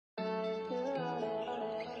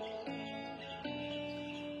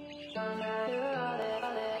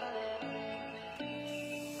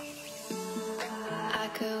I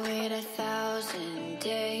could wait 1,000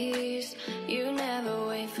 days. You never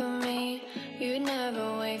wait for me. You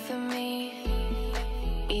never wait for me.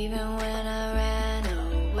 Even when I ran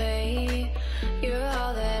away, you're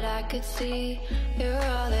all that I could see. You're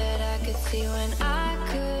all that I could see. When I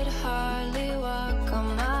could hardly walk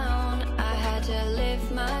on my own, I had to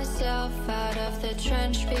lift myself out of the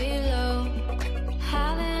trench below.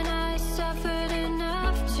 Haven't I suffered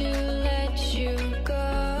enough to let you go?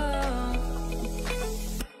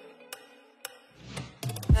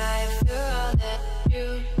 You're all that you,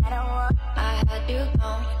 I had you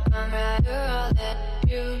gone. I'm right, you're all that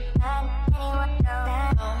you,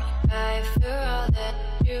 right, you're all that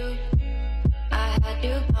you, I had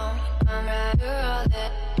you gone. I'm right, you're all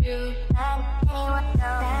that you,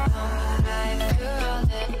 right, you're all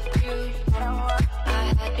that you, I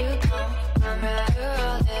had you gone. I'm right, you're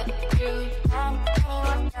all that you,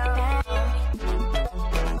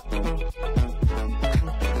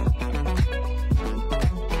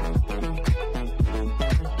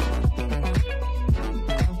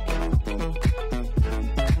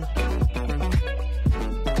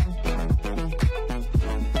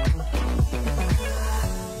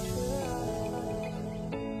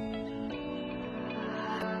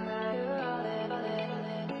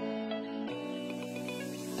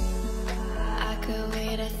 I could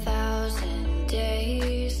wait 1,000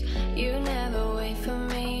 days. You never wait for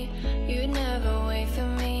me. You never wait for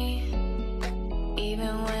me.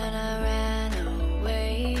 Even when I ran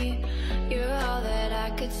away, you're all that I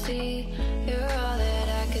could see. You're all that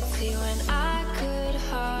I could see. When I could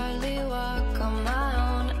hardly walk on my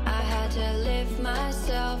own, I had to lift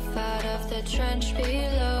myself out of the trench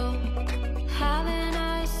below. Haven't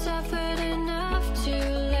I suffered enough to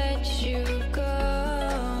let you go?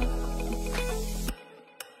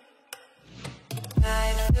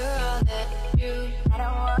 You're all that you,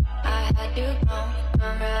 I had you gone.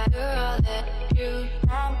 I'm right, you're all that you,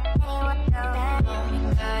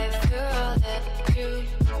 right, you're all that you,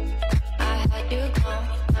 I had you gone.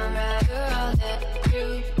 I'm right, you're all that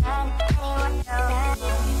you,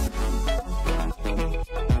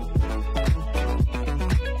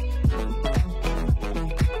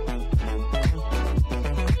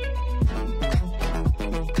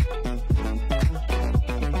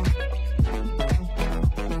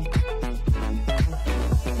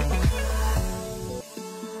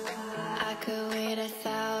 I could wait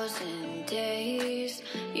 1,000 days.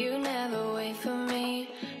 You never wait for me.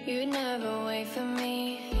 You never wait for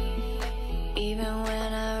me. Even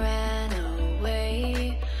when I ran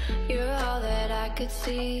away, you're all that I could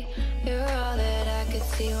see. You're all that I could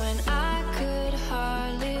see. When I could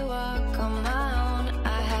hardly walk on my own,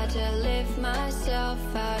 I had to lift myself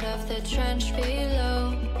out of the trench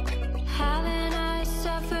below. Haven't I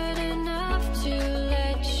suffered enough to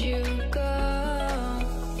let you go?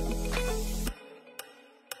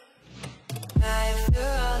 You're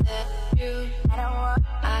all that you,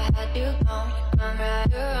 I had you gone. I'm right,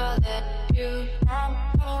 you're all that you,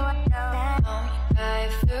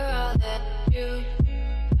 right, you're all that you,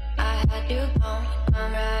 I had you gone.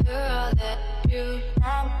 I'm right, you're all that you,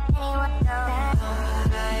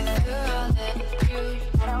 right, you're all that you,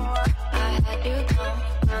 I had you gone.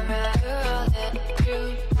 I'm right, you're all that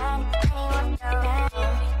you,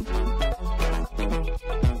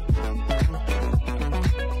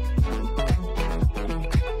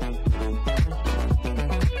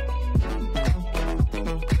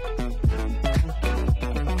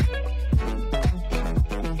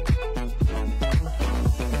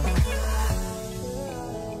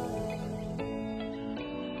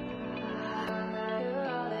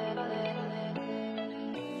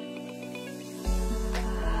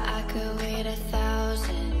 I could wait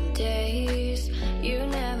 1,000 days. You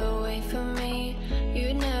never wait for me.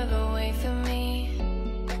 You never wait for me.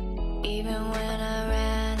 Even when I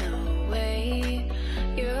ran away,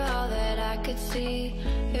 you're all that I could see.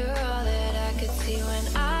 You're all that I could see. When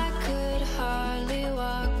I could hardly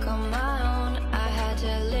walk on my own, I had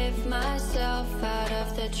to lift myself out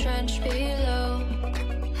of the trench below.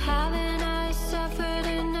 Haven't I suffered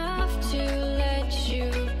enough to let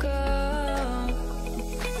you go?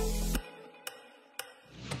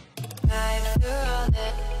 You're all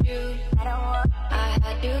that you, I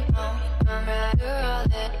had you gone. I'm right, you're all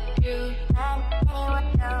that you,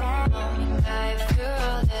 right, you're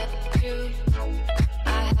all that you, I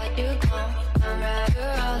had you gone. I'm right,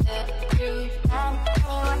 you're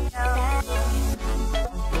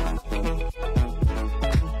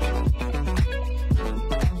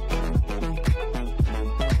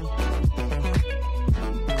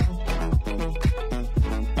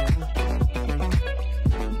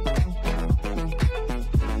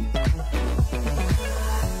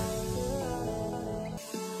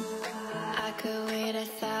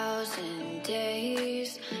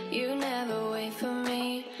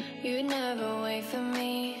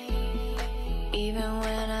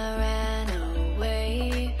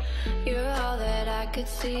could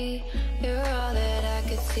see. You're all that I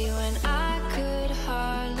could see. When I could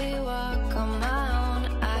hardly walk on my own,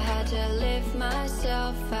 I had to lift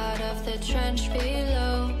myself out of the trench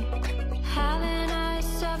below. Haven't I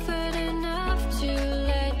suffered enough to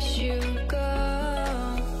let you go?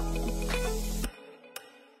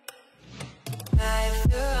 Right,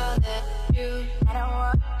 you're all that you,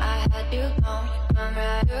 I had you gone. I'm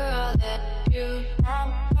right, you're all that you,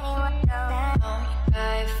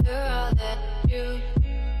 right, you're all that you,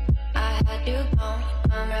 I had you gone.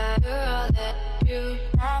 I'm right, you're all that you,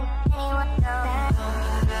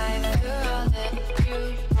 right, you're all that you,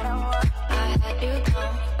 I had you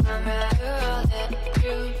gone. I'm right, you're all that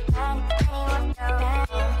you,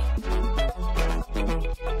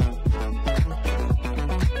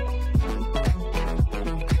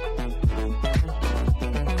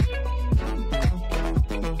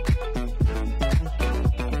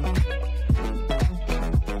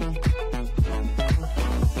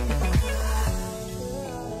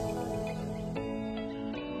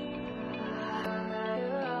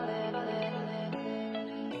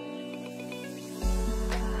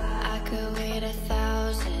 could wait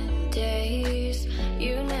 1,000 days.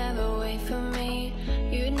 You never wait for me,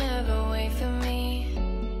 you never wait for me.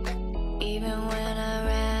 Even when I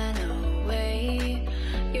ran away,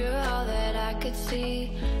 you're all that I could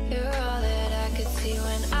see. You're all that I could see.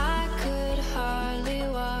 When I could hardly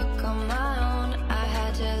walk on my own, I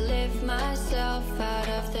had to lift myself out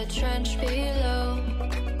of the trench below.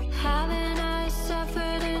 Haven't I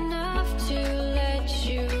suffered enough to let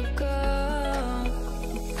you go?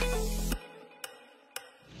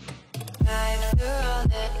 You're all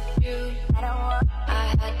that you,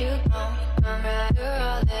 I had you gone. I'm right, you're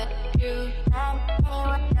all that you, right,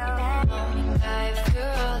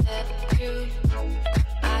 you're all that you,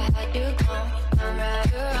 I had you gone. I'm right,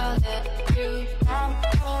 you're all that you,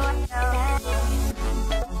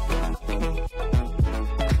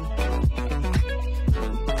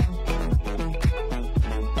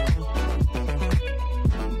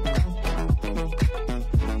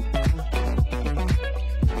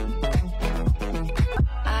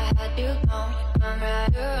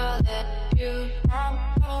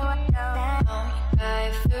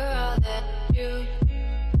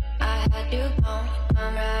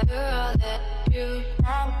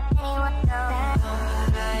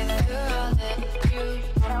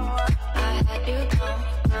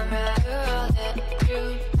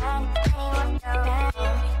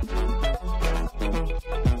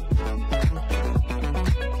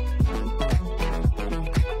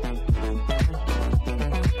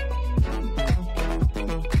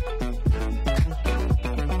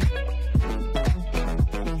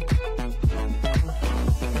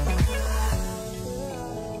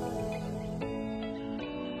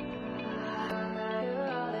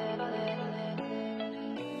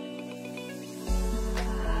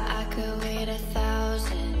 could wait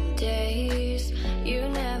 1,000 days. You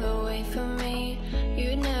never wait for me,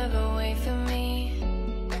 you never wait for me.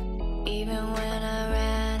 Even when I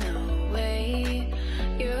ran away,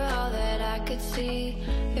 you're all that I could see.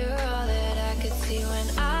 You're all that I could see. When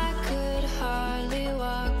I could hardly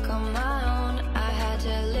walk on my own, I had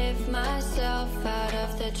to lift myself out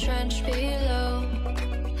of the trench below.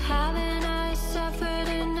 Haven't I suffered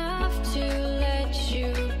enough to let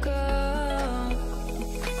you go?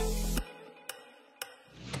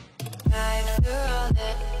 You're all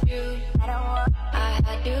that you, I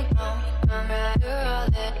had you gone. I'm right, you're all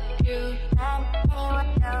that you,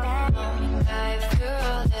 right, you're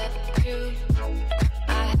all